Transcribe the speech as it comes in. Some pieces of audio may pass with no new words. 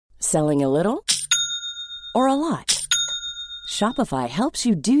Selling a little or a lot? Shopify helps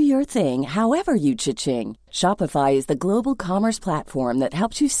you do your thing however you cha-ching. Shopify is the global commerce platform that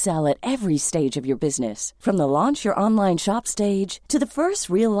helps you sell at every stage of your business. From the launch your online shop stage to the first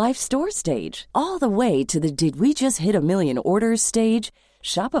real-life store stage, all the way to the did we just hit a million orders stage.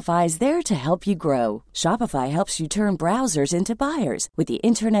 Shopify is there to help you grow. Shopify helps you turn browsers into buyers with the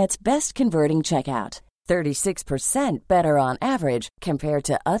internet's best converting checkout. 36% better on average compared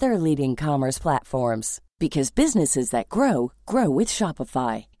to other leading commerce platforms. Because businesses that grow, grow with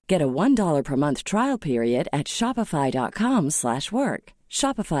Shopify. Get a $1 per month trial period at shopify.com/work.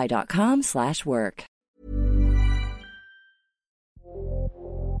 Shopify.com/work.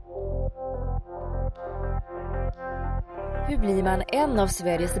 Hur blir man en av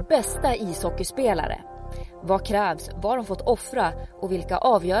Sveriges bästa ishockeyspelare? Vad krävs, vad har de fått offra och vilka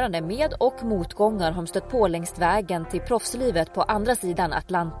avgörande med- och motgångar har de stött på längst vägen till proffslivet på andra sidan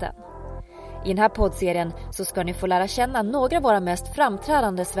Atlanten? I den här poddserien så ska ni få lära känna några av våra mest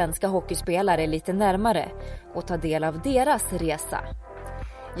framträdande svenska hockeyspelare lite närmare och ta del av deras resa.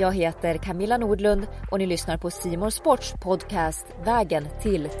 Jag heter Camilla Nordlund och ni lyssnar på C More Sports podcast Vägen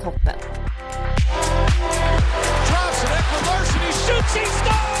till toppen.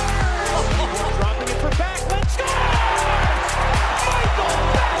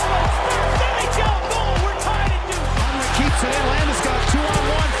 Keeps it in, Landis got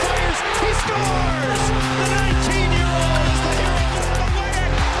 2-on-1, fires, he scores! The 19-year-old is the hero of the win!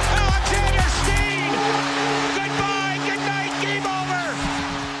 Alexander Steen! Goodbye, good night, game over!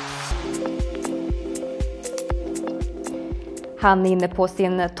 Han är inne på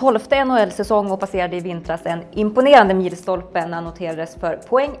sin 12:e NHL-säsong och passerade i vintras en imponerande milstolpe när han noterades för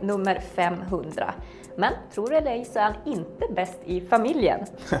poäng nummer 500. Men tror det eller ej så är han inte bäst i familjen.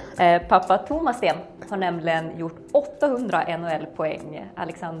 Pappa Thomas Steen har nämligen gjort 800 NHL-poäng.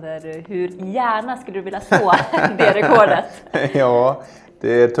 Alexander, hur gärna skulle du vilja slå det rekordet? Ja,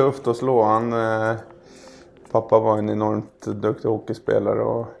 det är tufft att slå. Pappa var en enormt duktig hockeyspelare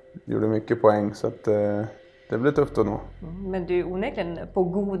och gjorde mycket poäng, så att det blir tufft att nå. Men du är onekligen på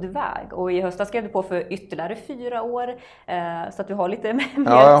god väg. Och i höstas skrev du på för ytterligare 4 år. Så att du har lite mer tid på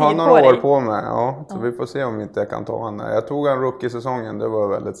dig. Ja, jag har några år på mig. Ja, så vi får se om inte jag kan ta honom. Jag tog en rookie-säsongen, det var jag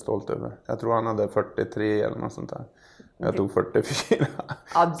väldigt stolt över. Jag tror han hade 43 eller något sånt där. Jag tog 44.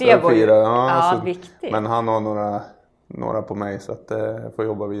 Ja, det var ju viktigt. Men han har några på mig, så att jag får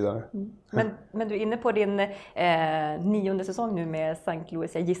jobba vidare. Men du är inne på din 9:e säsong nu med St.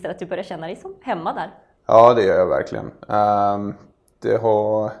 Louis. Jag gissar att du börjar känna dig som hemma där. Ja, det gör jag verkligen.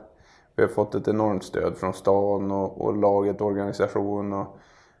 Vi har fått ett enormt stöd från stan och laget, organisation.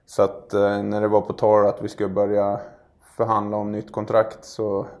 Så att när det var på tal att vi skulle börja förhandla om nytt kontrakt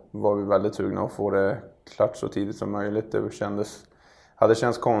så var vi väldigt sugna att få det klart så tidigt som möjligt. Det hade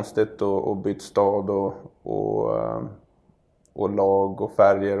känts konstigt att byta stad och lag och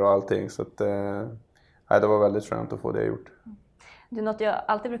färger och allting. Så att, det var väldigt skönt att få det gjort. Något jag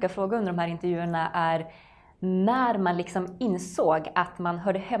alltid brukar fråga under de här intervjuerna är när man liksom insåg att man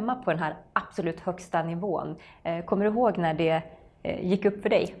hörde hemma på den här absolut högsta nivån. Kommer du ihåg när det gick upp för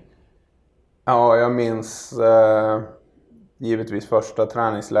dig? Ja, jag minns givetvis första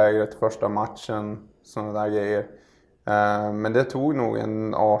träningslägret, första matchen, sådana där grejer. Men det tog nog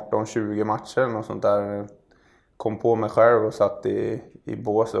en 18-20 matcher eller något sånt där. Kom på mig själv och satt i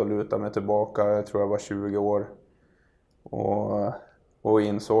båset och lutade mig tillbaka. Jag tror jag var 20 år. Och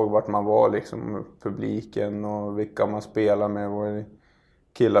insåg vart man var, liksom publiken och vilka man spelar med. Var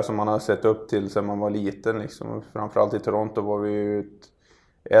killar som man har sett upp till sedan man var liten liksom. Framförallt i Toronto var vi ju ett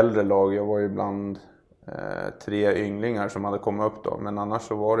äldre lag. Jag var ju bland 3 ynglingar som hade kommit upp då. Men annars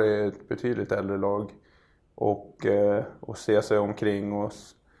så var det ett betydligt äldre lag. Och se sig omkring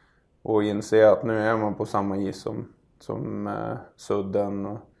och inse att nu är man på samma is som Sudden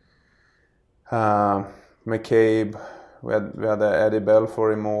och McCabe. Vi hade Eddie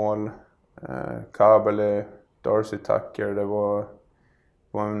Belfour i mål, Kaberle, Darcy Tucker. Det var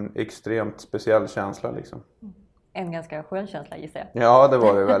en extremt speciell känsla liksom. En ganska skön känsla, gissar jag. Ja, det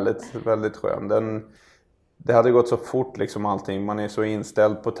var det väldigt, väldigt skön. Det hade gått så fort liksom allting. Man är så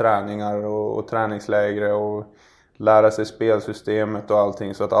inställd på träningar och träningsläger och lära sig spelsystemet och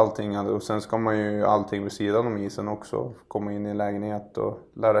allting. Så att allting, och sen ska man ju allting vid sidan om isen också. Komma in i en lägenhet och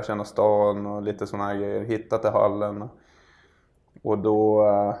lära känna stan och lite sådana här grejer. Hitta till hallen. Och då,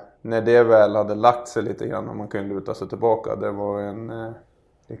 när det väl hade lagt sig lite grann och man kunde luta sig tillbaka. Det var en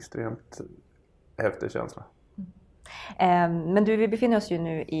extremt häftig känsla. Men vi befinner oss ju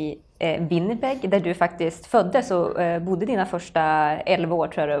nu i Winnipeg där du faktiskt föddes och bodde dina första 11 år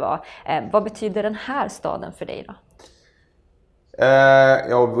tror jag det var. Vad betyder den här staden för dig då?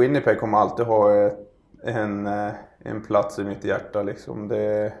 Ja, Winnipeg kommer alltid ha en plats i mitt hjärta liksom.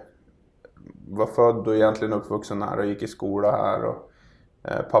 Det var född och egentligen uppvuxen här och gick i skola här. Och,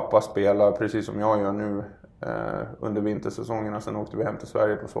 pappa spelar precis som jag gör nu under vintersäsongerna. Sen åkte vi hem till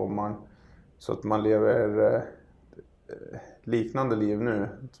Sverige på sommaren. Så att man lever liknande liv nu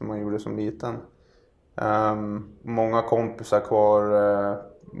som man gjorde som liten. Många kompisar kvar,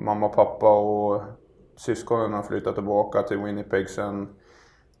 mamma, pappa och syskonen har flyttat tillbaka till Winnipeg sen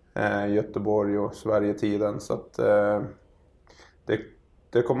Göteborg och Sverige-tiden. Så att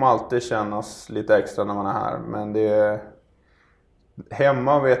det kommer alltid kännas lite extra när man är här. Men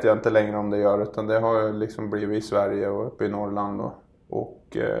hemma vet jag inte längre om det gör, utan det har liksom blivit i Sverige och uppe i Norrland.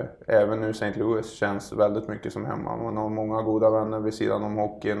 Och även nu St. Louis känns väldigt mycket som hemma. Man har många goda vänner vid sidan om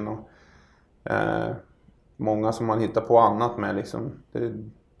hockeyn och många som man hittar på annat med liksom.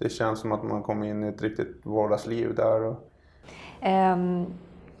 Det känns som att man kommer in i ett riktigt vardagsliv där.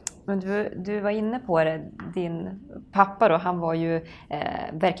 Men du var inne på det, din pappa då, han var ju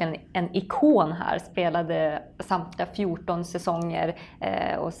verkligen en ikon här, spelade samtliga 14 säsonger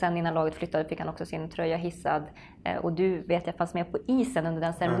och sen innan laget flyttade fick han också sin tröja hissad. Och du vet jag fanns med på isen under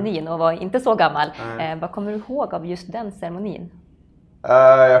den ceremonin och var inte så gammal. Vad kommer du ihåg av just den ceremonin?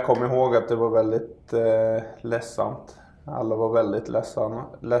 Jag kommer ihåg att det var väldigt ledsamt. Alla var väldigt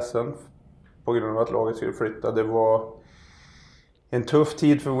ledsen på grund av att laget skulle flytta. Det var en tuff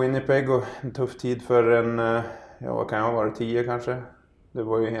tid för Winnipeg och en tuff tid för vad kan jag ha varit, 10 kanske. Det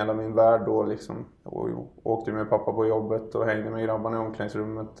var ju hela min värld då liksom. Jag åkte med pappa på jobbet och hängde med grabbarna i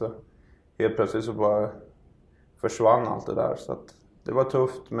omklädningsrummet. Och helt plötsligt så bara försvann allt det där. Så att det var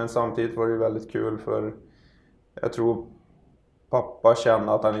tufft, men samtidigt var det väldigt kul för jag tror pappa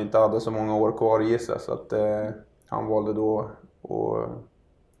kände att han inte hade så många år kvar i sig. Så att han valde då att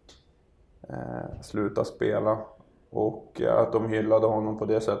sluta spela. Och att de hyllade honom på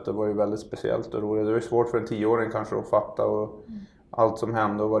det sättet var ju väldigt speciellt och roligt. Det var svårt för en 10-åring kanske att fatta och allt som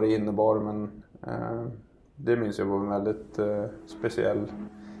hände och vad det innebar. Men det minns jag var en väldigt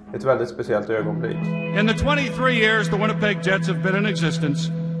ett väldigt speciellt ögonblick. In the 23 years the Winnipeg Jets have been in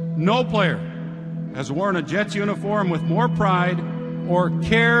existence, no player has worn a Jets uniform with more pride or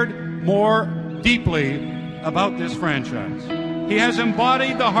cared more deeply about this franchise. He has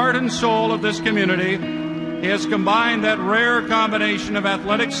embodied the heart and soul of this community. He has combined that rare combination of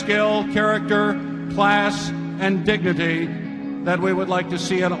athletic skill, character, class, and dignity that we would like to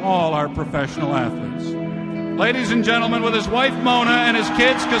see in all our professional athletes. Ladies and gentlemen, with his wife Mona and his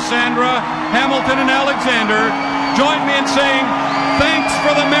kids Cassandra, Hamilton, and Alexander, join me in saying thanks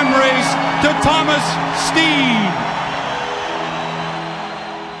for the memories to Thomas Steen.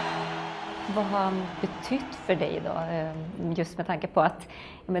 Vad har han betytt för dig då? Just med tanke på att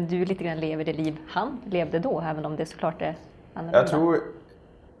du lite grann lever det liv han levde då, även om det såklart är annorlunda. Jag tror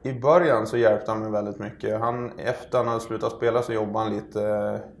i början så hjälpte han mig väldigt mycket. Efter han hade slutat spela så jobbade han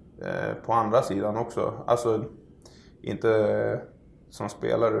lite på andra sidan också. Alltså inte som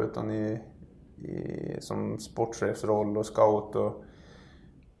spelare utan som sportchefsroll och scout.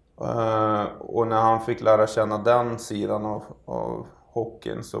 Och när han fick lära känna den sidan av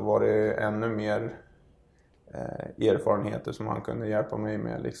hockeyn så var det ännu mer erfarenheter som han kunde hjälpa mig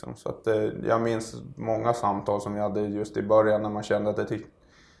med liksom. Så att jag minns många samtal som vi hade just i början när man kände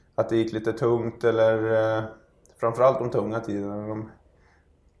att det gick lite tungt, eller framförallt de tunga tiderna.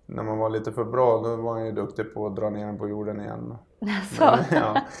 När man var lite för bra, då var han ju duktig på att dra ner den på jorden igen.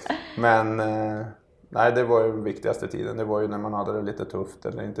 Men nej, det var ju den viktigaste tiden. Det var ju när man hade det lite tufft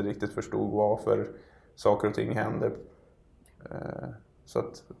eller inte riktigt förstod varför saker och ting hände. Så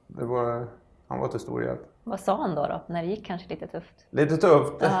att han var till stor hjälp. Vad sa han då när det gick kanske lite tufft? Lite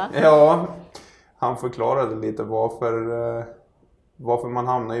tufft? Ja, han förklarade lite varför man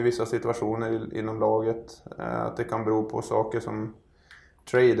hamnar i vissa situationer inom laget. Att det kan bero på saker som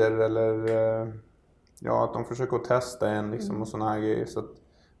trader eller att de försöker att testa en liksom och såna här grejer. Så att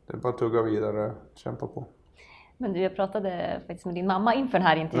det är bara att tugga vidare, kämpa på. Men jag pratade faktiskt med din mamma inför den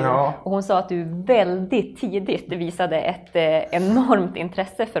här intervjun och hon sa att du väldigt tidigt visade ett enormt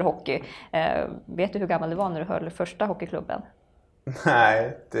intresse för hockey. Vet du hur gammal du var när du höll första hockeyklubben?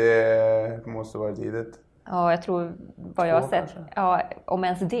 Nej, det måste vara tidigt. Ja, jag tror vad jag har sett. Ja, om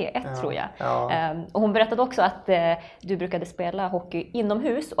ens D1 tror jag. Ja. Och hon berättade också att du brukade spela hockey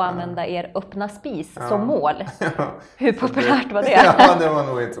inomhus och använda er öppna spis som mål. Ja. Hur populärt var det? Ja, det var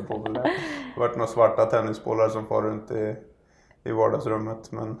nog inte så populärt. Det var några svarta tennisbollar som far runt i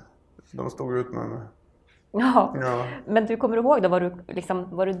vardagsrummet, men de stod ut med mig. Ja. Men du kommer ihåg då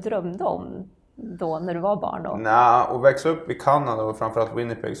vad du drömde om då när du var barn då? Nej, och växa upp i Kanada och framförallt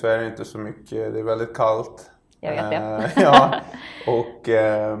Winnipeg så är det inte så mycket. Det är väldigt kallt. Jag vet det. Ja, och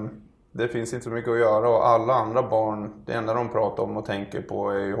det finns inte så mycket att göra. Och alla andra barn, det enda de pratar om och tänker på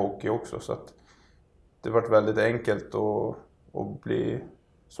är ju hockey också. Så att det har varit väldigt enkelt att bli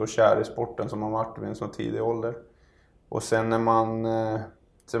så kär i sporten som man varit vid en så tidig ålder. Och sen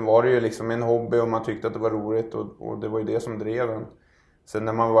sen var det ju liksom en hobby och man tyckte att det var roligt och det var ju det som drev en. Sen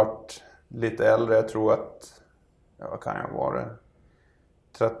när man varit lite äldre, jag tror att, vad kan jag vara,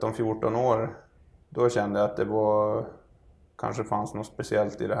 13-14 år, då kände jag att det kanske fanns något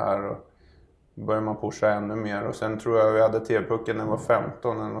speciellt i det här och då började man pusha ännu mer. Och sen tror jag vi hade TV-pucken när jag var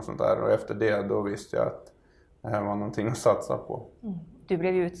 15 eller något sånt där och efter det då visste jag att det här var någonting att satsa på. Mm. Du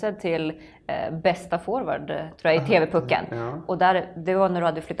blev ju utsedd till bästa forward tror jag, i TV-pucken. Ja. Och det var när du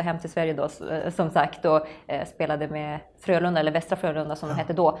hade flyttat hem till Sverige då, som sagt, och spelade med Frölunda, eller Västra Frölunda som de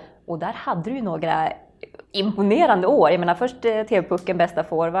hette då. Och där hade du ju några imponerande år. Jag menar först TV-pucken bästa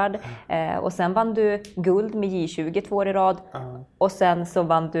forward och sen vann du guld med J20 2 år i rad. Och sen så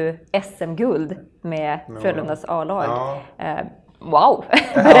vann du SM-guld med Frölundas A-lag. Wow,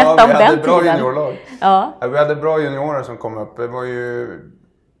 berätta om den tiden. Bra juniorlag. Ja, vi hade bra juniorer som kom upp. Det var ju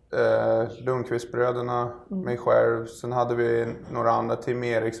Lundqvistbröderna, mig själv. Sen hade vi några andra, Tim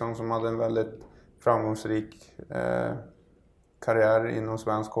Eriksson som hade en väldigt framgångsrik karriär inom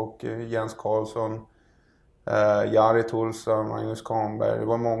svensk hockey. Jens Karlsson, Jari Tulsa, Magnus Kahnberg. Det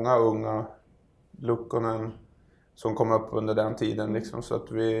var många unga Lukkonen som kom upp under den tiden. Liksom, så att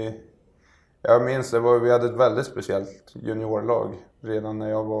jag minns vi hade ett väldigt speciellt juniorlag redan när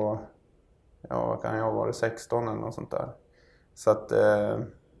jag var, kan jag vara 16 eller något sånt där. Så att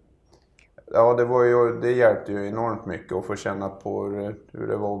det hjälpte ju enormt mycket att få känna på hur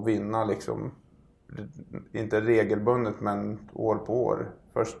det var att vinna liksom. Inte regelbundet men år på år.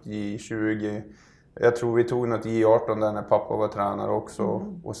 Först J20. Jag tror vi tog något J18 där när pappa var tränare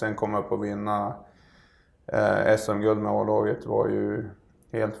också. Och sen kom upp och vinna SM-guld med A-laget var ju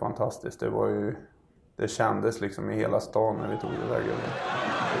helt fantastiskt. Det kändes liksom i hela stan när vi tog det där guldet.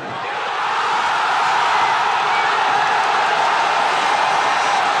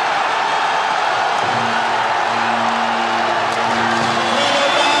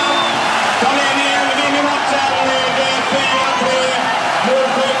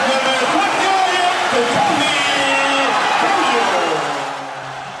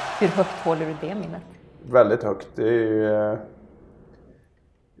 Hur högt håller du det minnet? Väldigt högt. Det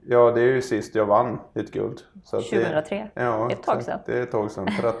är ju sist jag vann ett guld. Så 2003? Ett tag sedan. Det är ett tag sedan,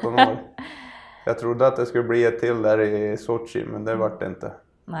 13 år. Jag trodde att det skulle bli ett till där i Sochi, men det vart det inte.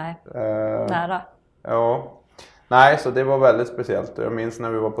 Nej, nära. Ja. Nej, så det var väldigt speciellt. Jag minns när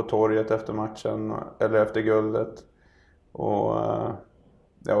vi var på torget efter matchen, eller efter guldet.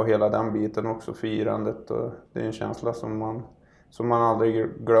 Och hela den biten också, firandet. Och det är en känsla som man aldrig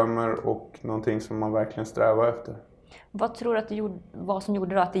glömmer och någonting som man verkligen strävar efter. Vad tror du att vad som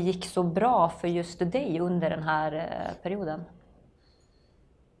gjorde då att det gick så bra för just dig under den här perioden?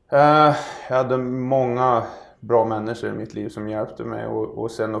 Jag hade många bra människor i mitt liv som hjälpte mig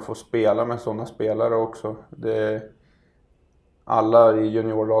och sen att få spela med sådana spelare också. Alla i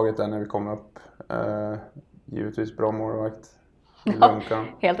juniorlaget där när vi kom upp, givetvis bra målvakt i Lunkan.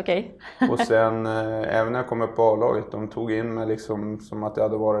 Helt okej. Och sen även när jag kom upp på A-laget, de tog in mig liksom som att jag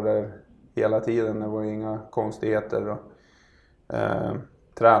hade varit där hela tiden. Det var inga konstigheter. Och,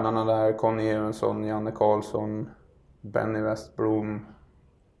 tränarna där, Conny Evensson, Janne Karlsson, Benny Westblom.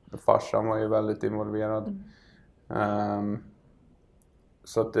 Farsan var ju väldigt involverad.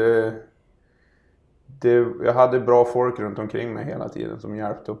 Så att jag hade bra folk runt omkring mig hela tiden som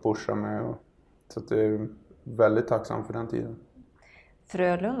hjälpte och pushade mig. Så att det är väldigt tacksam för den tiden.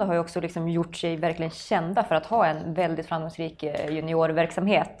 Frölunda har ju också liksom gjort sig verkligen kända för att ha en väldigt framgångsrik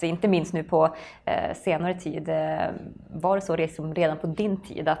juniorverksamhet. Inte minst nu på senare tid. Var det så liksom redan på din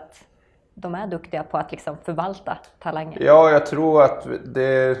tid att de är duktiga på att liksom förvalta talanger? Ja, jag tror att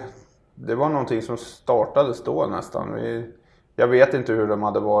det var någonting som startades då nästan. Jag vet inte hur de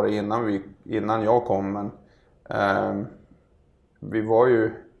hade varit innan jag kom, men vi var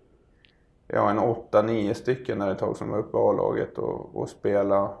ju en 8-9 stycken där ett tag som var uppe i A-laget och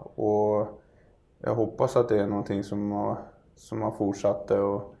spela. Och jag hoppas att det är någonting som har fortsatt.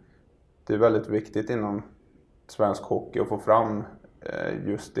 Och det är väldigt viktigt inom svensk hockey att få fram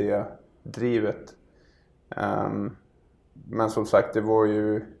just det drivet. Men som sagt,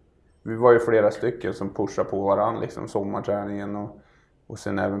 vi var ju flera stycken som pushade på varandra liksom, sommarträningen och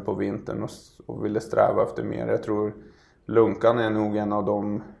sen även på vintern och ville sträva efter mer. Jag tror Lunkan är nog en av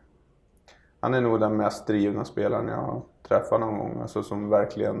dem. Han är nog den mest drivna spelaren jag har träffat någon gång. Alltså som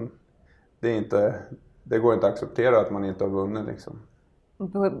verkligen, det går inte att acceptera att man inte har vunnit liksom.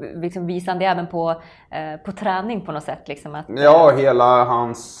 liksom visande även på träning på något sätt liksom att... Ja, hela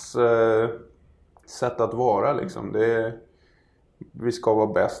hans sätt att vara liksom. Vi ska vara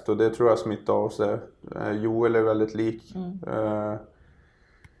bäst och det tror jag smittar av sig. Joel är väldigt lik.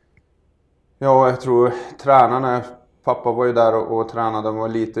 Ja, jag tror tränarna, pappa var ju där och tränade, han var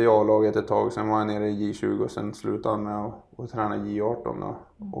lite i A-laget ett tag, sen var han nere i J20 och sen slutade han med att träna J18 då.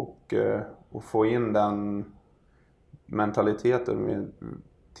 Och få in den mentaliteten med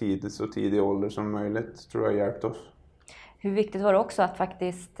så tidig ålder som möjligt tror jag hjälpt oss. Hur viktigt var det också att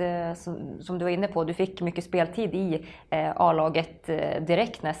faktiskt, som du var inne på, du fick mycket speltid i A-laget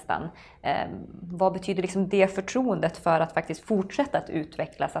direkt nästan. Vad betyder liksom det förtroendet för att faktiskt fortsätta att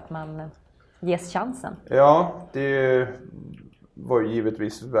utvecklas, att man ges chansen? Ja, det var ju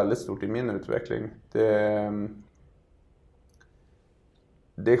givetvis väldigt stort i min utveckling.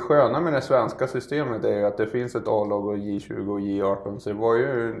 Det sköna med det svenska systemet är ju att det finns ett A-lag och J20 och J18. Så det var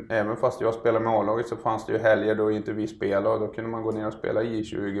ju, även fast jag spelade med A-laget så fanns det ju helger då inte vi spelade. Och då kunde man gå ner och spela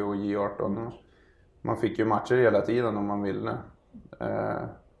J20 och J18. Och man fick ju matcher hela tiden om man ville.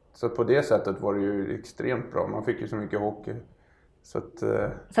 Så på det sättet var det ju extremt bra. Man fick ju så mycket hockey. Så att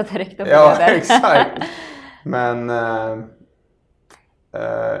det räckte upp. Ja, exakt. Men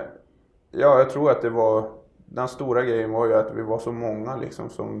ja, jag tror att det var... Den stora grejen var ju att vi var så många liksom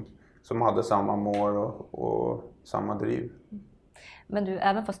som hade samma mål och samma driv. Men du,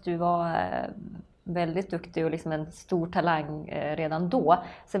 även fast du var väldigt duktig och liksom en stor talang redan då,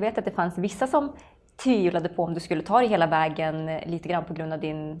 så vet jag att det fanns vissa som tvivlade på om du skulle ta dig hela vägen lite grann på grund av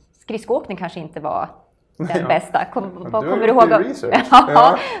din skridskoåkning kanske inte var den bästa. Vad kommer du ihåg av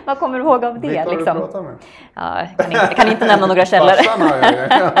ja. Vad kommer du ihåg av det? Vilka liksom? du pratar med? Ja, kan inte nämna några källor.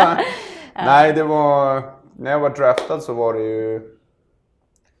 Nej, det var... När jag var draftad så var det ju...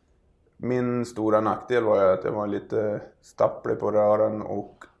 Min stora nackdel var ju att jag var lite stapplig på rören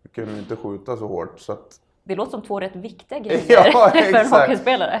och kunde inte skjuta så hårt. Så att... Det låter som två rätt viktiga grejer för en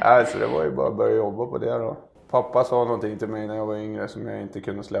hockeyspelare. Alltså det var ju bara att börja jobba på det då. Pappa sa någonting till mig när jag var yngre som jag inte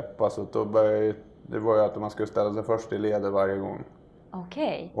kunde släppa. Så då det var ju att man skulle ställa sig först i ledet varje gång.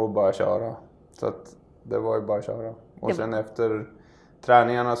 Okej. Och bara köra. Så att det var ju bara att köra. Och sen efter...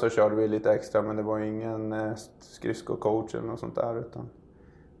 Träningarna så körde vi lite extra, men det var ingen skridskocoach eller något sånt där, utan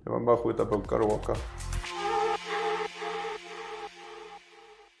det var bara att skjuta puckar och åka.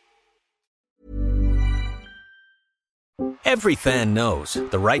 Every fan knows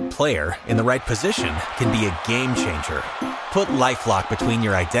the right player in the right position can be a game changer. Put LifeLock between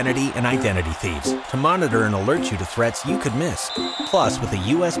your identity and identity thieves to monitor and alert you to threats you could miss. Plus, with a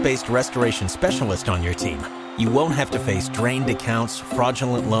US-based restoration specialist on your team, you won't have to face drained accounts,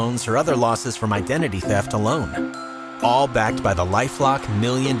 fraudulent loans, or other losses from identity theft alone. All backed by the LifeLock $1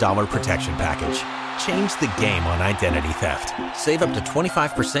 Million Protection Package. Change the game on identity theft. Save up to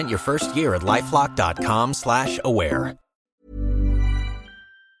 25% your first year at LifeLock.com/aware.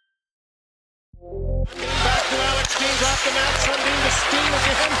 Back to Alex Steen, drop the mat, Sundin to Steen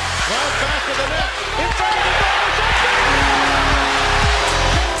again. Right back to the net. In front of the goal.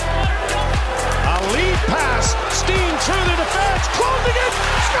 A lead pass. Steen through the defense. Closing it.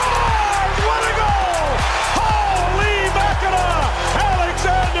 Scores! What a goal! Holy mackerel!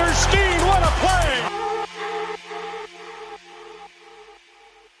 Alexander Steen, what a play!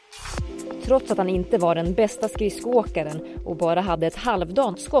 Trots att han inte var den bästa skridskoåkaren och bara hade ett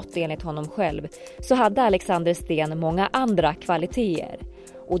halvdant skott enligt honom själv, så hade Alexander Steen många andra kvaliteter.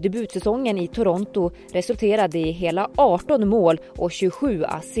 Och debutsäsongen i Toronto resulterade i hela 18 mål och 27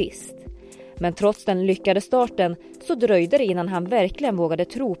 assist. Men trots den lyckade starten så dröjde det innan han verkligen vågade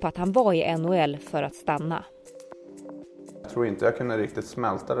tro på att han var i NHL för att stanna. Jag tror inte jag kunde riktigt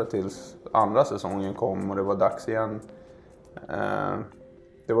smälta det tills andra säsongen kom och det var dags igen.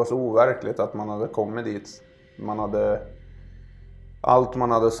 Det var så overkligt att man hade kommit dit. Allt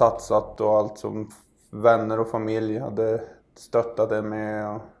man hade satsat och allt som vänner och familj hade stöttat en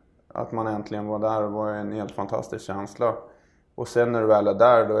med. Och att man äntligen var där var en helt fantastisk känsla. Och sen när du väl är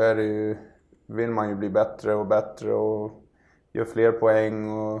där, då vill man ju bli bättre och bättre och göra fler poäng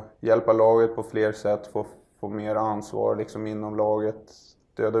och hjälpa laget på fler sätt. Få mer ansvar liksom inom laget,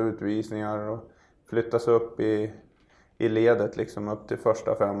 döda utvisningar och flytta sig upp i ledet liksom upp till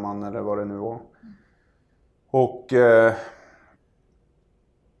första femman eller vad det nu var. Och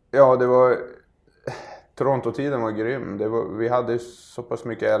ja, det var Toronto-tiden var grym. Vi hade så pass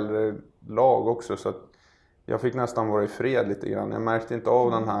mycket äldre lag också så att jag fick nästan vara i fred lite grann. Jag märkte inte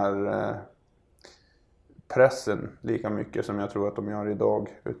av den här pressen lika mycket som jag tror att de gör idag,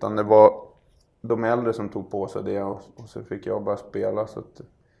 utan det var de äldre som tog på sig det och så fick jag bara spela, så att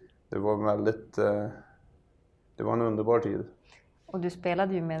det var väldigt det var en underbar tid. Och du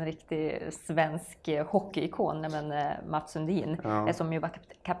spelade ju med en riktig svensk hockeyikon, Mats Sundin, som ju var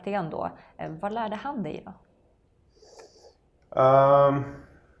kapten då. Vad lärde han dig då?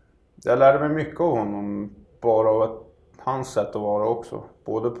 Jag lärde mig mycket av honom, bara av hans sätt att vara också.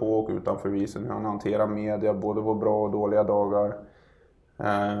 Både på och utanför isen, hur han hanterar media, både på bra och dåliga dagar.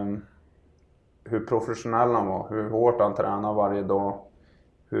 Hur professionell han var, hur hårt han tränade varje dag.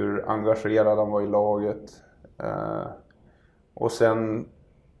 Hur engagerad han var i laget. Och sen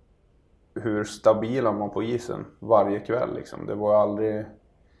hur stabil han var på isen varje kväll. Liksom. Det var aldrig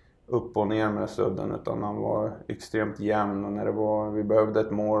upp och ner med sudden, utan han var extremt jämn. Och när vi behövde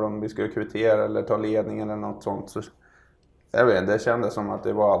ett mål, om vi skulle kvittera eller ta ledningen eller något sånt, så det kändes som att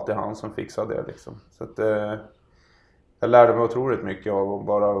det var alltid han som fixade det. Liksom. Så att, jag lärde mig otroligt mycket av att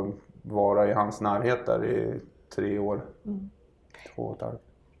bara vara i hans närhet där i 3 år. 2,5.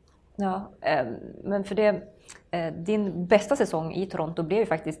 Ja, men för det, din bästa säsong i Toronto blev ju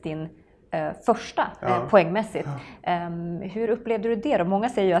faktiskt din första poängmässigt. Hur upplevde du det då? Många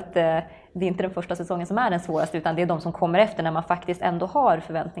säger ju att det är inte den första säsongen som är den svåraste, utan det är de som kommer efter, när man faktiskt ändå har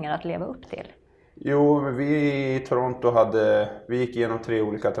förväntningar att leva upp till. Jo, vi i Toronto vi gick igenom 3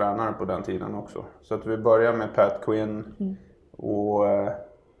 olika tränare på den tiden också. Så att vi började med Pat Quinn och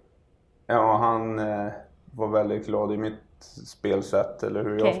han var väldigt glad i mitt spelsätt eller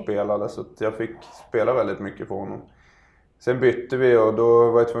hur jag spelade, så att jag fick spela väldigt mycket på honom. Sen bytte vi och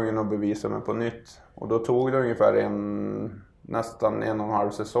då var jag tvungen att bevisa mig på nytt. Och då tog det ungefär nästan 1,5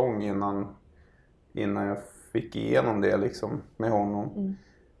 säsong innan jag fick igenom det liksom med honom.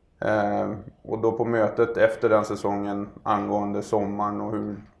 Och då på mötet efter den säsongen angående sommaren och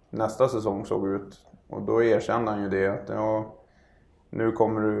hur nästa säsong såg ut. Och då erkände han ju det att nu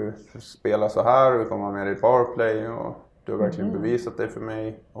kommer du spela så här och vi kommer med i powerplay och du har verkligen bevisat det för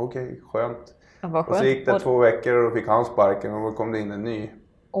mig. Okej, skönt. Och så gick det 2 veckor och då fick han sparken och då kom det in en ny.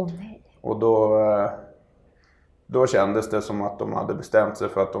 Nej. Och då kändes det som att de hade bestämt sig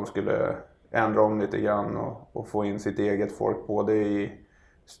för att de skulle ändra om lite grann och få in sitt eget folk, både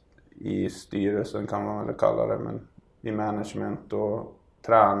i styrelsen kan man väl kalla det, men i management och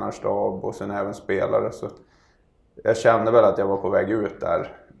tränarstab och sen även spelare. Så jag kände väl att jag var på väg ut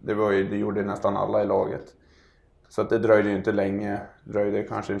där. Det gjorde nästan alla i laget. Så att det dröjde ju inte länge. Det dröjde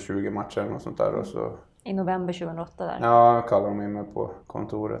kanske 20 matcher eller något sånt där. Och så... I november 2008 där? Ja, jag kallade de in mig på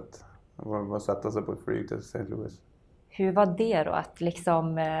kontoret. Jag var sätta sig på ett flyg till St. Louis. Hur var det då att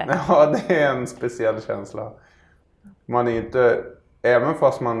liksom... Ja, det är en speciell känsla. Man är inte... Även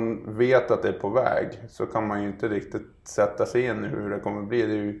fast man vet att det är på väg, så kan man ju inte riktigt sätta sig in i hur det kommer bli.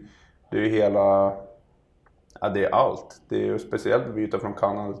 Det är ju hela... Ja, det är allt. Det är ju speciellt att byta från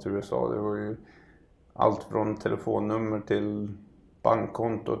Kanada till USA. Det var ju allt från telefonnummer till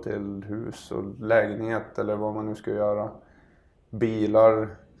bankkonto till hus och lägenhet eller vad man nu ska göra. Bilar,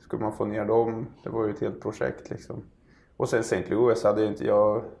 ska man få ner dem? Det var ju ett helt projekt liksom. Och sen St. Louis hade inte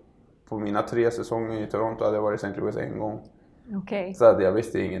jag... På mina 3 säsonger i Toronto hade jag varit i St. Louis en gång. Okay. Så jag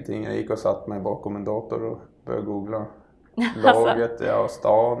visste ingenting. Jag gick och satt mig bakom en dator och började googla laget,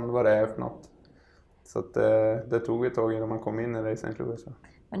 stan, vad det är för något. Så att, det tog ett tag innan man kom in i det i St. Louis.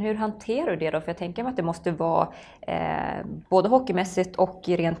 Men hur hanterar du det då? För jag tänker mig att det måste vara både hockeymässigt och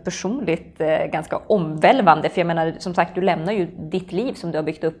rent personligt ganska omvälvande. För jag menar, som sagt, du lämnar ju ditt liv som du har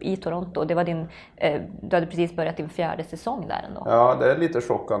byggt upp i Toronto. Det var du hade precis börjat din 4:e säsong där ändå. Ja, det är lite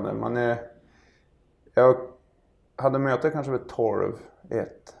chockande. Jag hade möte kanske vid 12:01.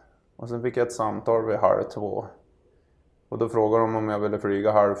 Och sen fick jag ett samtal vid 1:30. Och då frågade de om jag ville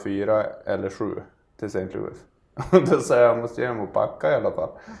flyga 3:30 eller 7 till St. Louis. Då sa jag måste hem och packa i alla fall.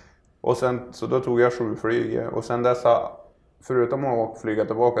 Och sen, så då tog jag 7 flyg. Och sen dessa, förutom att flyga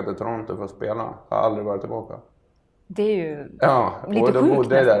tillbaka till Toronto för att spela, har jag aldrig varit tillbaka. Det är ju lite sjukt. Ja, och då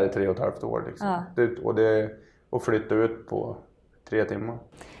bodde jag där i 3,5 år. Liksom. Ja. Och flyttade ut på 3 timmar.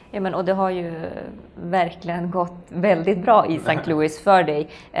 Ja, men, och det har ju verkligen gått väldigt bra i St. Louis för dig.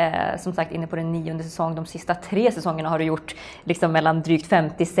 Som sagt, inne på den 9:e säsongen. De sista 3 säsongerna har du gjort liksom mellan drygt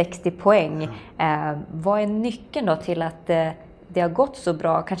 50-60 poäng. Vad är nyckeln då till att det har gått så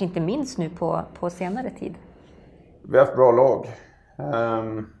bra, kanske inte minst nu på senare tid? Vi har haft bra lag.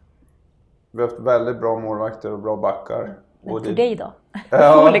 Vi har haft väldigt bra målvakter och bra backar. Men och för dig då?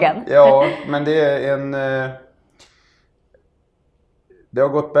 Ja, men det är det har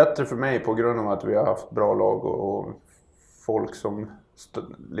gått bättre för mig på grund av att vi har haft bra lag och folk som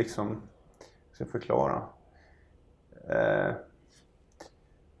liksom, ska förklara.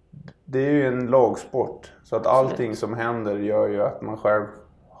 Det är ju en lagsport, så att allting som händer gör ju att man själv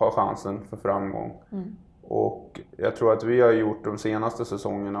har chansen för framgång. Och jag tror att vi har gjort de senaste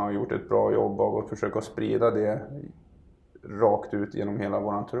säsongerna har gjort ett bra jobb av att försöka sprida det rakt ut genom hela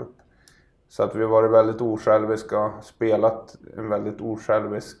våran trupp. Så att vi har varit väldigt osjälviska, spelat en väldigt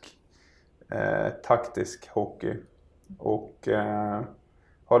osjälvisk taktisk hockey. Och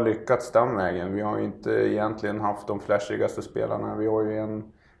har lyckats den vägen. Vi har ju inte egentligen haft de flashigaste spelarna. Vi har ju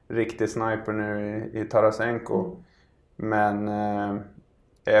en riktig sniper nu i Tarasenko. Men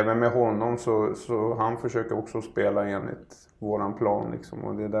även med honom så han försöker också spela enligt våran plan liksom,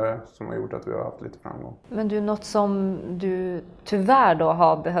 och det är det som har gjort att vi har haft lite framgång. Men du, något som du tyvärr då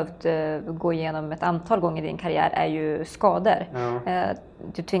har behövt gå igenom ett antal gånger i din karriär är ju skador. Ja.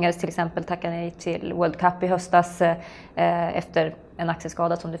 Du tvingades till exempel tacka nej till World Cup i höstas efter en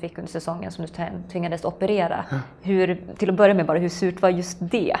axelskada som du fick under säsongen som du tvingades operera. Till att börja med bara, hur surt var just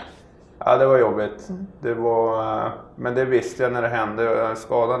det? Ja, det var jobbigt. Det var, men det visste jag när det hände.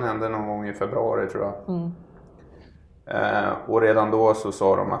 Skadan hände någon gång i februari tror jag. Och redan då så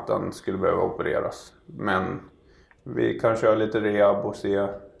sa de att den skulle behöva opereras. Men vi kan köra lite rehab och se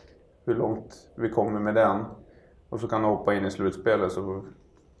hur långt vi kommer med den. Och så kan du hoppa in i slutspelet så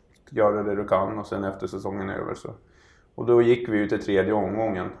gör det du kan och sen efter säsongen är över så. Och då gick vi ju till tredje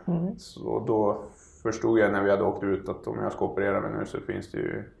omgången. Så då förstod jag när vi hade åkt ut att om jag ska operera mig nu så finns det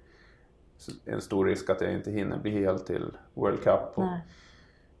ju en stor risk att jag inte hinner bli helt till World Cup. Och,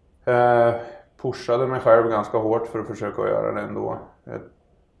 pushade mig själv ganska hårt för att försöka göra det ändå. Jag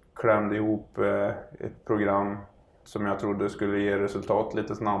klämde ihop ett program som jag trodde skulle ge resultat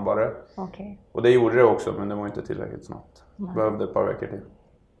lite snabbare. Okay. Och det gjorde det också, men det var inte tillräckligt snabbt. Behövde ett par veckor till.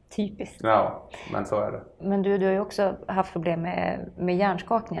 Typiskt. Ja, men så är det. Men du har ju också haft problem med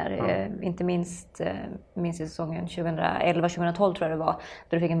hjärnskakningar. Inte minst i säsongen 2011-2012 tror jag det var.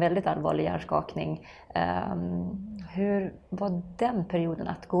 Då du fick en väldigt allvarlig hjärnskakning. Hur var den perioden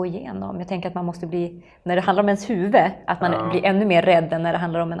att gå igenom? Jag tänker att man måste bli, när det handlar om ens huvud, att man blir ännu mer rädd än när det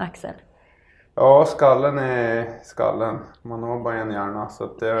handlar om en axel. Ja, skallen är skallen. Man har bara en hjärna. Så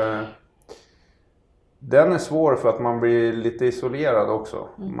att den är svår för att man blir lite isolerad också.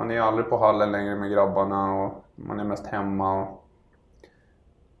 Man är aldrig på hallen längre med grabbarna och man är mest hemma. Och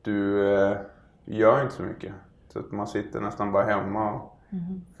du gör inte så mycket. Så att man sitter nästan bara hemma och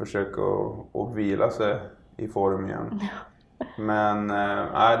försöker att vila sig i form igen. Men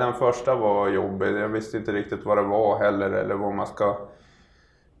den första var jobbig. Jag visste inte riktigt vad det var heller eller vad man ska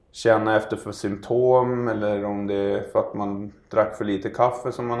känna efter för symptom eller om det är för att man drack för lite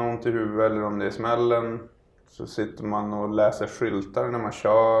kaffe som man har ont i huvudet eller om det är smällen. Så sitter man och läser skyltar när man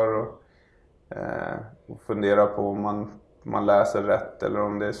kör och funderar på om man läser rätt eller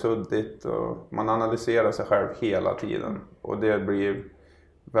om det är suddigt. Och man analyserar sig själv hela tiden och det blir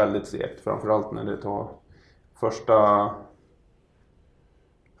väldigt segt, framförallt när det tar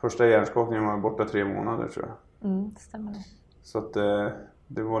första hjärnskakningen var borta 3 månader tror jag. Det stämmer. Så att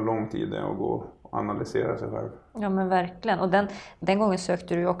det var lång tid att gå och analysera sig själv. Ja men verkligen. Och den gången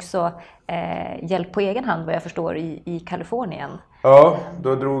sökte du också hjälp på egen hand vad jag förstår i Kalifornien. Ja,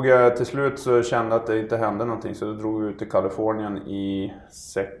 då drog jag till slut så kände att det inte hände någonting. Så då drog jag ut till Kalifornien i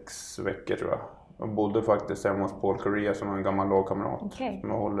 6 veckor tror jag. Och bodde faktiskt hemma hos Paul Correa som är en gammal lagkamrat. Som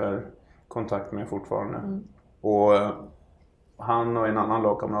jag håller kontakt med fortfarande. Och han och en annan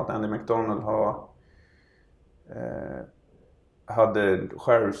lagkamrat, Andy McDonald, hade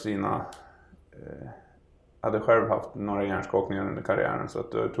själv haft några hjärnskakningar under karriären så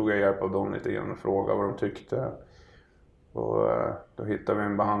att då tog jag hjälp av dem lite grann och frågade vad de tyckte. Och då hittade vi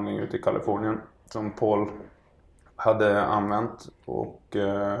en behandling ute i Kalifornien som Paul hade använt och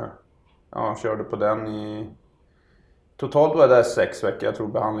körde på den totalt var det där 6 veckor. Jag tror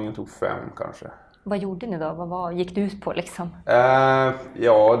behandlingen tog 5 kanske. Vad gjorde ni då? Vad gick det ut på liksom?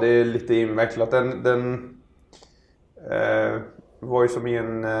 Ja, det är lite invecklat. Den var ju som i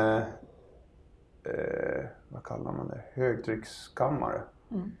en vad kallar man det? Högtryckskammare.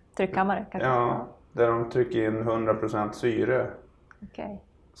 Tryckkammare kanske? Ja, där de trycker in 100% syre. Okej.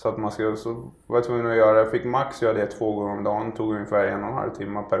 Så att man ska, så var jag tvungen att göra, jag fick max göra det 2 gånger om dagen, tog ungefär 1,5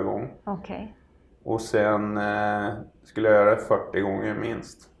 timmar per gång. Okej. Och sen skulle jag göra det 40 gånger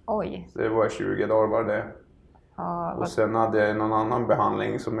minst. Oj. Så det var 20 dagar bara det. Och sen hade jag någon annan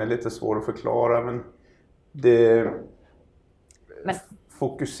behandling som är lite svår att förklara, men det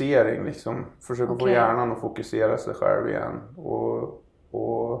fokusering liksom. Försöka få hjärnan att fokusera sig själv igen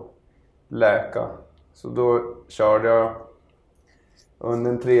och läka. Så då körde jag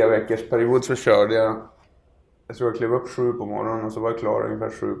under en 3 veckors period så körde jag tror jag klev upp 7 på morgonen och så var jag klar ungefär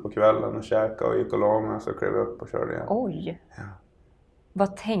 7 på kvällen och käkade och gick och la mig och så klev jag upp och körde igen. Oj! Ja.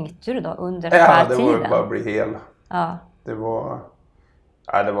 Vad tänkte du då under den här tiden? Ja, det var bara att bli hel. Ja. Det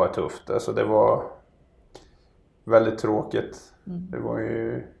var tufft. Alltså det var väldigt tråkigt. Det var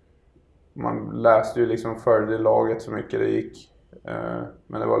ju man läste ju liksom följde laget så mycket det gick.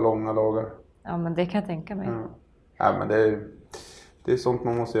 Men det var långa dagar. Ja, men det kan jag tänka mig. Ja, men det är sånt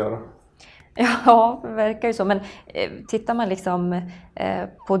man måste göra. Ja, det verkar ju så. Men tittar man liksom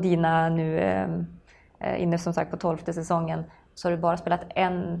på dina nu inne som sagt på 12:e säsongen, så har du bara spelat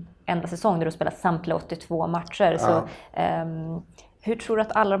en enda säsong där du har spelat samtliga 82 matcher. Ja. Så hur tror du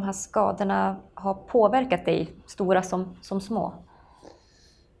att alla de här skadorna har påverkat dig, stora som små?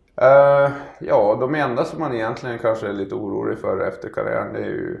 Ja, de enda som man egentligen kanske är lite orolig för efter karriären, det är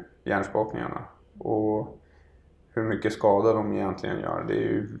ju hjärnskakningarna. Och hur mycket skada de egentligen gör. Det är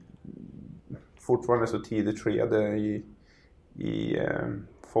ju fortfarande så tidigt skede i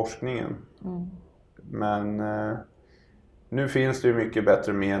forskningen. Men nu finns det ju mycket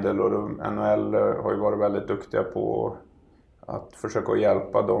bättre medel, och NHL har ju varit väldigt duktiga på att försöka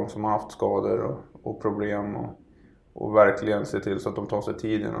hjälpa de som har haft skador och problem och verkligen se till så att de tar sig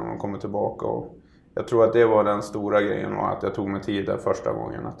tid innan de kommer tillbaka. Och jag tror att det var den stora grejen, och att jag tog mig tid där första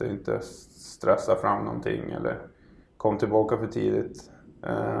gången, att det inte stressa fram någonting eller kom tillbaka för tidigt.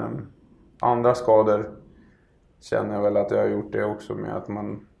 Andra skador känner jag väl att jag har gjort det också, med att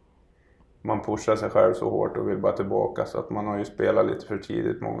man pushar sig själv så hårt och vill bara tillbaka, så att man har ju spelat lite för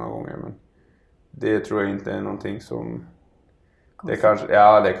tidigt många gånger, men det tror jag inte är någonting som det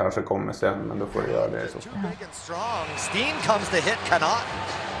kanske kommer sen, men då får det göra det så. Steen comes to hit Connaughton,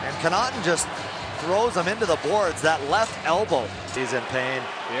 and Connaughton just throws him into the boards. That left elbow, he's in pain.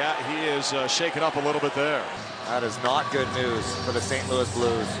 Yeah, he is shaken up a little bit there. That is not good news for the St. Louis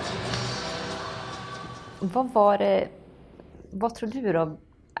Blues. Vad tror du då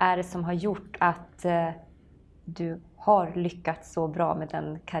är det som har gjort att du har lyckats så bra med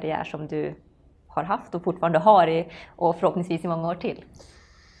den karriär som du har haft och fortfarande har och förhoppningsvis i många år till?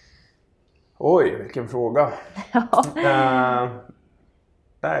 Oj, vilken fråga.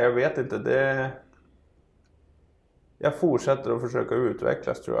 Nej, jag vet inte. Jag fortsätter att försöka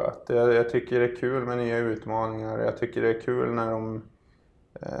utvecklas, tror jag. Jag tycker det är kul med nya utmaningar. Jag tycker det är kul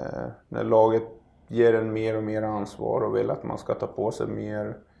när laget ger en mer och mer ansvar och vill att man ska ta på sig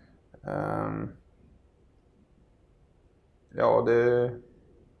mer. Ja, det är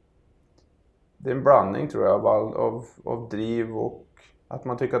en blandning, tror jag, av driv och att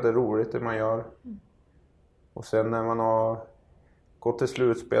man tycker att det är roligt det man gör. Och sen när man har gått till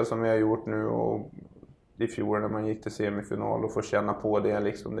slutspel som vi har gjort nu, och i fjol när man gick till semifinal och får känna på det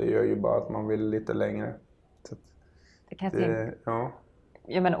liksom, det gör ju bara att man vill lite längre. Så det kan jag tänka. Ja.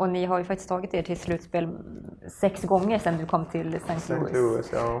 Ja, men, och ni har ju faktiskt tagit er till slutspel 6 gånger sedan du kom till St.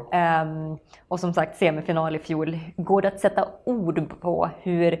 Louis. Ja. Och som sagt, semifinal i fjol. Går det att sätta ord på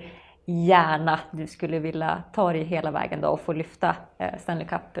hur gärna du skulle vilja ta dig hela vägen då och få lyfta Stanley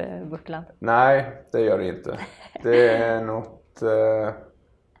Cup-bucklan? Nej, det gör det inte. Det är något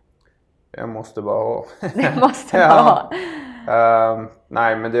jag måste bara ha. Det måste bara ha.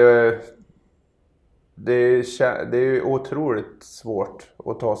 Nej, men det är otroligt svårt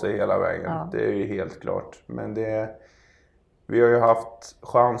att ta sig hela vägen. Ja. Det är ju helt klart. Men vi har ju haft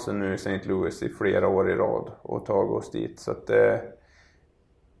chansen nu i St. Louis i flera år i rad och tagit oss dit. Så att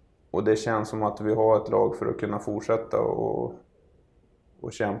och det känns som att vi har ett lag för att kunna fortsätta och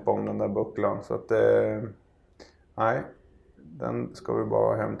kämpa om den där bucklan. Så att nej, den ska vi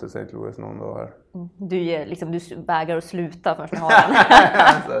bara hem till St. Louis någon dag här. Du vägrar att sluta förrän du har den.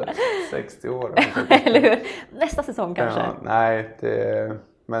 Alltså, 60 år. Eller hur? Nästa säsong kanske. Ja, nej,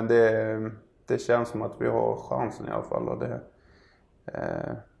 men det känns som att vi har chansen i alla fall. Och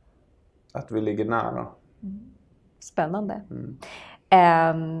att vi ligger nära. Spännande.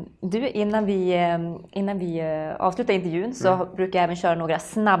 Du, innan vi avslutar intervjun så brukar jag även köra några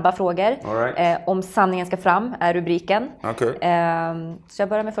snabba frågor. Right. Om sanningen ska fram är rubriken. Okay. Så jag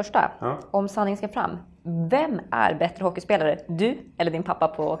börjar med första. Ja. Om sanningen ska fram. Vem är bättre hockeyspelare? Du eller din pappa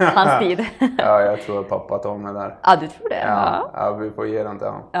på hans tid? Ja, jag tror att pappa tar mig där. Ja, du tror det? Ja, vi får ge den till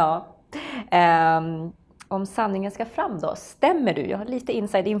honom. Ja. Om sanningen ska fram då, stämmer du? Jag har lite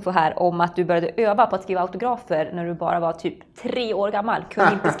inside info här om att du började öva på att skriva autografer när du bara var typ 3 år gammal.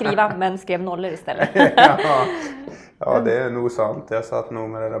 Kunde inte skriva men skrev nollor istället. Ja, det är nog sant. Jag satt nog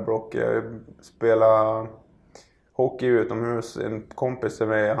med det där blocket. Jag spelade hockey utomhus. En kompis till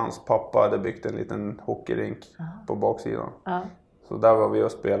mig, hans pappa, hade byggt en liten hockeyrink på baksidan. Så där var vi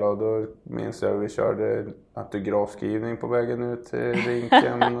och spelade, och då minns jag att vi körde autografskrivning på vägen ut till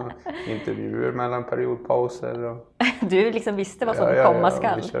rinken och intervjuer mellan periodpauser. Och du liksom visste vad som komma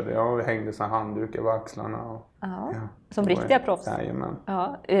skall. Vi hängde så handduk över axlarna. Som riktiga proffs. Jajamän.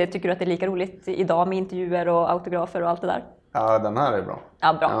 Ja. Tycker du att det är lika roligt idag med intervjuer och autografer och allt det där? Ja, den här är bra.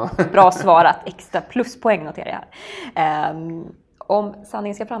 Ja, bra. Ja. Bra svarat. Extra pluspoäng noterar jag här. Om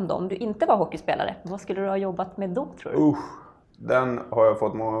sanningen ska fram då, om du inte var hockeyspelare, vad skulle du ha jobbat med då tror du? Den har jag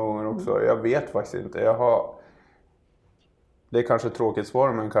fått många gånger också. Jag vet faktiskt inte. Det är kanske tråkigt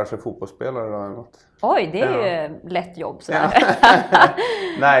svar, men kanske fotbollsspelare eller något. Oj, det är ju lätt jobb sådär.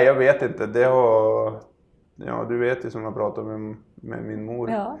 Nej, jag vet inte. Ja, du vet ju som jag pratade med min mor.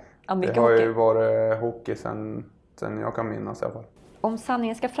 Ja, det har ju varit hockey sen jag kan minnas i alla fall. Om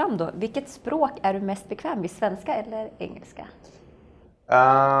sanningen ska fram då, vilket språk är du mest bekväm vid, svenska eller engelska?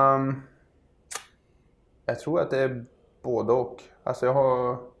 Jag tror att det är både och. Alltså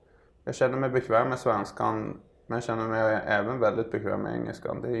jag känner mig bekväm med svenskan, men jag känner mig även väldigt bekväm med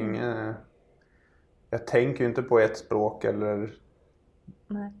engelskan. Det är jag tänker ju inte på ett språk eller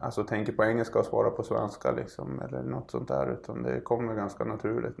alltså tänker på engelska och svarar på svenska liksom, eller något sånt där, utan det kommer ganska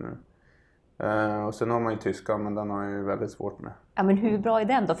naturligt nu. Och sen har man ju tyska, men den har jag ju väldigt svårt med. Ja, men hur bra är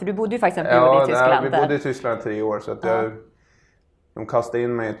den då? För du bodde ju faktiskt en period i Tyskland. Ja, vi bodde i Tyskland 3 år, så att de kastade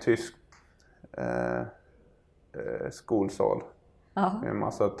in mig i ett tysk skolsal. Med en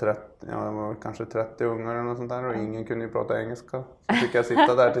massa det var kanske 30 ungar eller något sånt där, och ingen kunde ju prata engelska. Så fick jag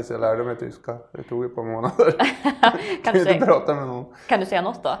sitta där tills jag lärde mig tyska. Det tog ju ett par månader. Kan du inte prata med någon. Kan du säga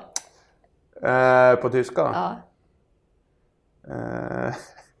något då? På tyska? Ja.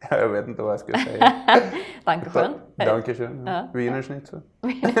 Jag vet inte vad jag skulle säga. Dankeschön. Dankeschön. Ja. Wiener Schnitzel.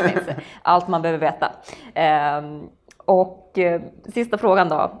 Allt man behöver veta. Och sista frågan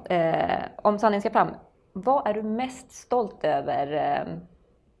då. Om sanningen ska fram. Vad är du mest stolt över?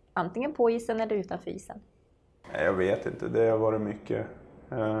 Antingen på isen eller utanför isen? Jag vet inte. Det har varit mycket.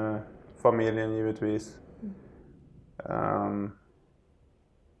 Familjen givetvis.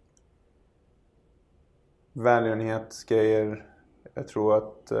 Välgörenhetsgrejer. Jag tror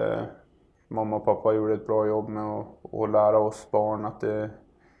att mamma och pappa gjorde ett bra jobb med att lära oss barn att det är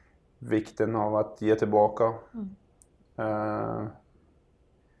vikten av att ge tillbaka.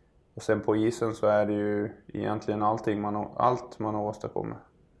 Och sen på isen så är det ju egentligen allt man har åstadkommit.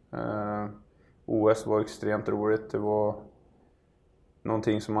 OS var extremt roligt. Det var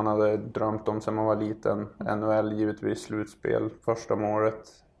någonting som man hade drömt om sedan man var liten. NHL givetvis, slutspel, första målet,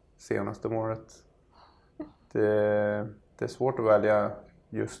 senaste målet. Det är svårt att välja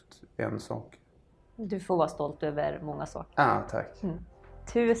just en sak. Du får vara stolt över många saker. Ja, tack.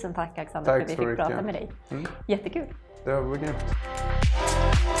 Tusen tack Alexander för att vi fick prata med dig. Jättekul. Det var grymt.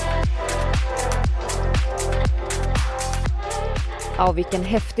 Ja, vilken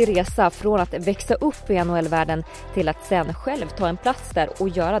häftig resa från att växa upp i NHL-världen till att sen själv ta en plats där och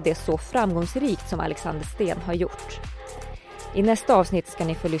göra det så framgångsrikt som Alexander Steen har gjort. I nästa avsnitt ska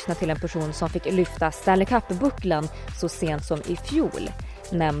ni få lyssna till en person som fick lyfta Stanley Cup-bucklan så sent som i fjol,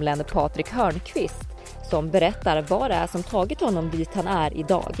 nämligen Patrik Hörnqvist, som berättar vad det är som tagit honom dit han är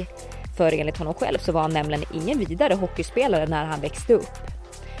idag. För enligt honom själv så var han nämligen ingen vidare hockeyspelare när han växte upp.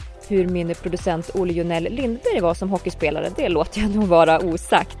 Hur min producent Olle Jonell Lindberg var som hockeyspelare, det låter jag nog vara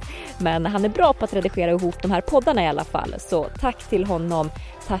osagt. Men han är bra på att redigera ihop de här poddarna i alla fall. Så tack till honom,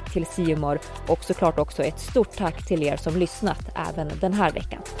 tack till Simor och såklart också ett stort tack till er som lyssnat även den här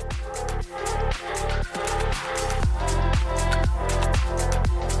veckan.